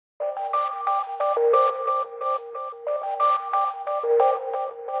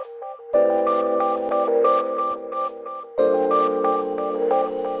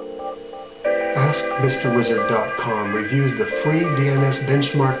AskMisterWizard.com reviews the free DNS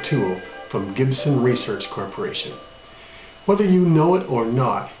benchmark tool from Gibson Research Corporation. Whether you know it or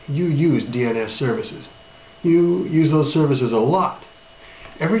not, you use DNS services. You use those services a lot.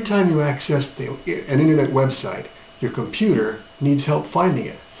 Every time you access an internet website, your computer needs help finding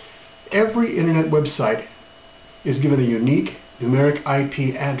it. Every internet website is given a unique numeric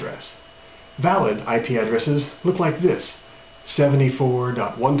IP address. Valid IP addresses look like this: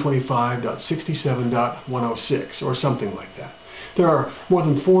 74.125.67.106 or something like that. There are more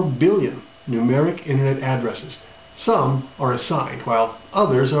than 4 billion numeric internet addresses. Some are assigned, while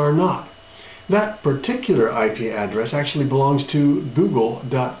others are not. That particular IP address actually belongs to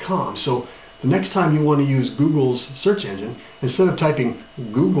Google.com. So the next time you want to use Google's search engine, instead of typing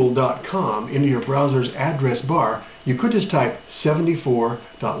Google.com into your browser's address bar, you could just type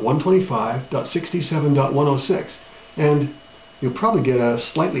 74.125.67.106 and you'll probably get a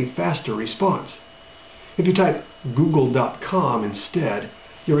slightly faster response. If you type Google.com instead,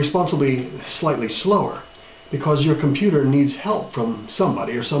 your response will be slightly slower because your computer needs help from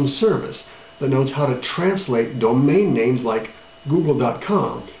somebody or some service that knows how to translate domain names like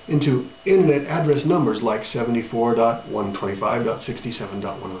Google.com into internet address numbers like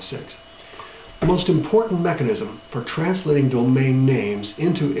 74.125.67.106. The most important mechanism for translating domain names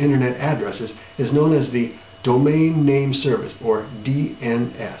into internet addresses is known as the Domain Name Service, or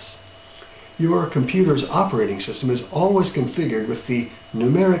DNS. Your computer's operating system is always configured with the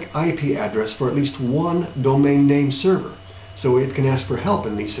numeric IP address for at least one domain name server, so it can ask for help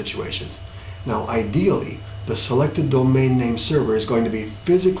in these situations. Now, ideally, the selected domain name server is going to be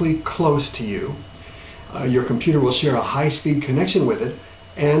physically close to you. Your computer will share a high-speed connection with it,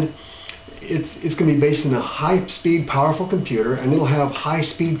 and it's going to be based in a high-speed, powerful computer, and it'll have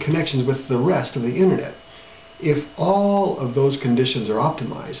high-speed connections with the rest of the internet. If all of those conditions are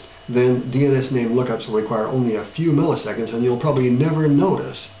optimized, then DNS name lookups will require only a few milliseconds, and you'll probably never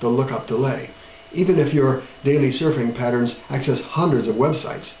notice the lookup delay, even if your daily surfing patterns access hundreds of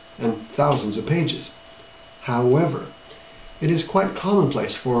websites and thousands of pages. However, it is quite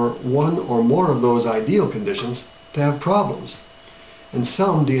commonplace for one or more of those ideal conditions to have problems. And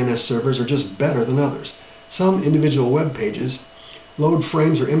some DNS servers are just better than others. Some individual web pages load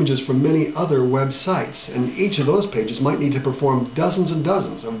frames or images from many other websites, and each of those pages might need to perform dozens and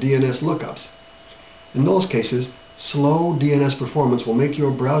dozens of DNS lookups. In those cases, slow DNS performance will make your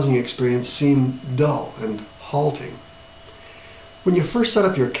browsing experience seem dull and halting. When you first set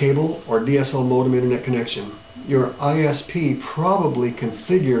up your cable or DSL modem internet connection, your ISP probably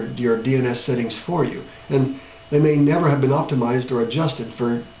configured your DNS settings for you, and they may never have been optimized or adjusted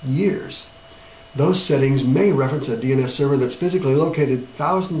for years. Those settings may reference a DNS server that's physically located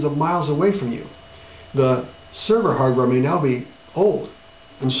thousands of miles away from you. The server hardware may now be old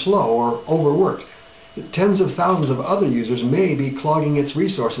and slow or overworked. Tens of thousands of other users may be clogging its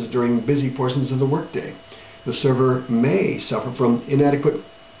resources during busy portions of the workday. The server may suffer from inadequate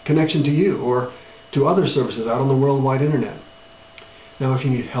connection to you or to other services out on the worldwide internet. Now, if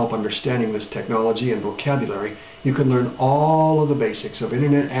you need help understanding this technology and vocabulary, you can learn all of the basics of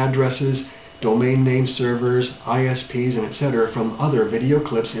internet addresses, domain name servers, ISPs, and etc. from other video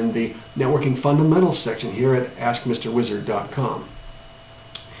clips in the Networking Fundamentals section here at AskMisterWizard.com.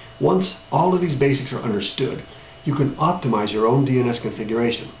 Once all of these basics are understood, you can optimize your own DNS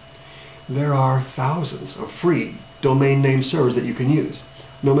configuration. There are thousands of free domain name servers that you can use.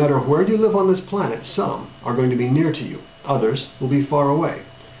 No matter where you live on this planet, some are going to be near to you. Others will be far away.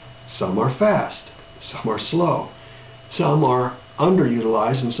 Some are fast, some are slow. Some are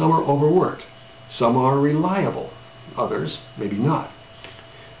underutilized and some are overworked. Some are reliable, others maybe not.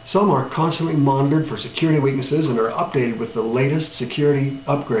 Some are constantly monitored for security weaknesses and are updated with the latest security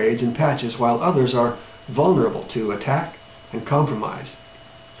upgrades and patches, while others are vulnerable to attack and compromise.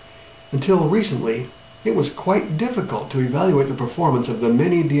 Until recently, it was quite difficult to evaluate the performance of the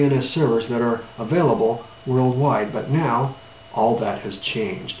many DNS servers that are available worldwide, but now all that has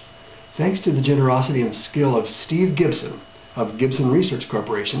changed. Thanks to the generosity and skill of Steve Gibson of Gibson Research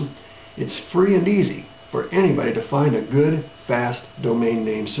Corporation, it's free and easy for anybody to find a good, fast domain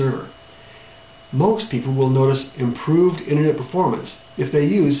name server. Most people will notice improved internet performance if they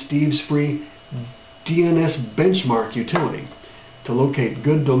use Steve's free DNS benchmark utility to locate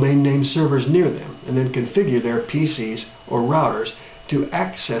good domain name servers near them and then configure their PCs or routers to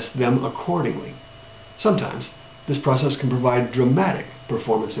access them accordingly. Sometimes this process can provide dramatic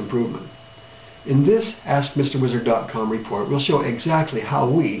performance improvement. In this AskMisterWizard.com report, we'll show exactly how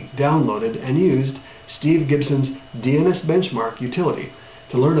we downloaded and used Steve Gibson's DNS benchmark utility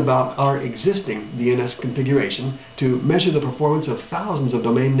to learn about our existing DNS configuration, to measure the performance of thousands of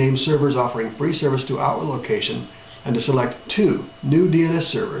domain name servers offering free service to our location, and to select 2 new DNS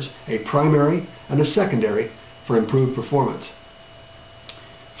servers, a primary and a secondary, for improved performance.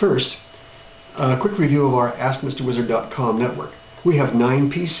 First, a quick review of our AskMisterWizard.com network. We have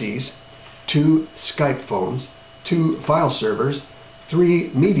 9 PCs, 2 Skype phones, 2 file servers,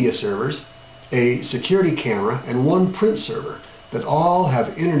 3 media servers, a security camera, and 1 print server that all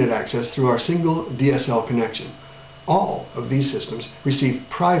have internet access through our single DSL connection. All of these systems receive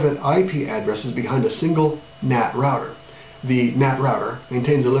private IP addresses behind a single NAT router. The NAT router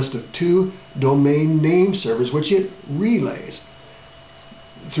maintains a list of 2 domain name servers which it relays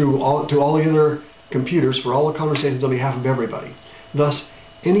to all the other computers for all the conversations on behalf of everybody. Thus,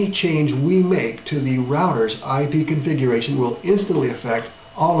 any change we make to the router's IP configuration will instantly affect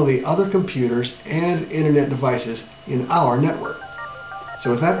all of the other computers and internet devices in our network. So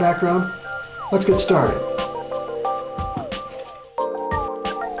with that background, let's get started.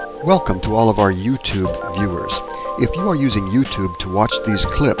 Welcome to all of our YouTube viewers. If you are using YouTube to watch these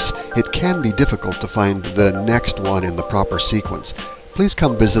clips, it can be difficult to find the next one in the proper sequence. Please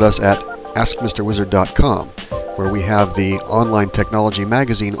come visit us at AskMisterWizard.com, where we have the online technology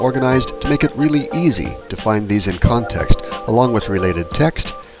magazine organized to make it really easy to find these in context, along with related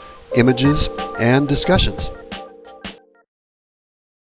text, images, and discussions.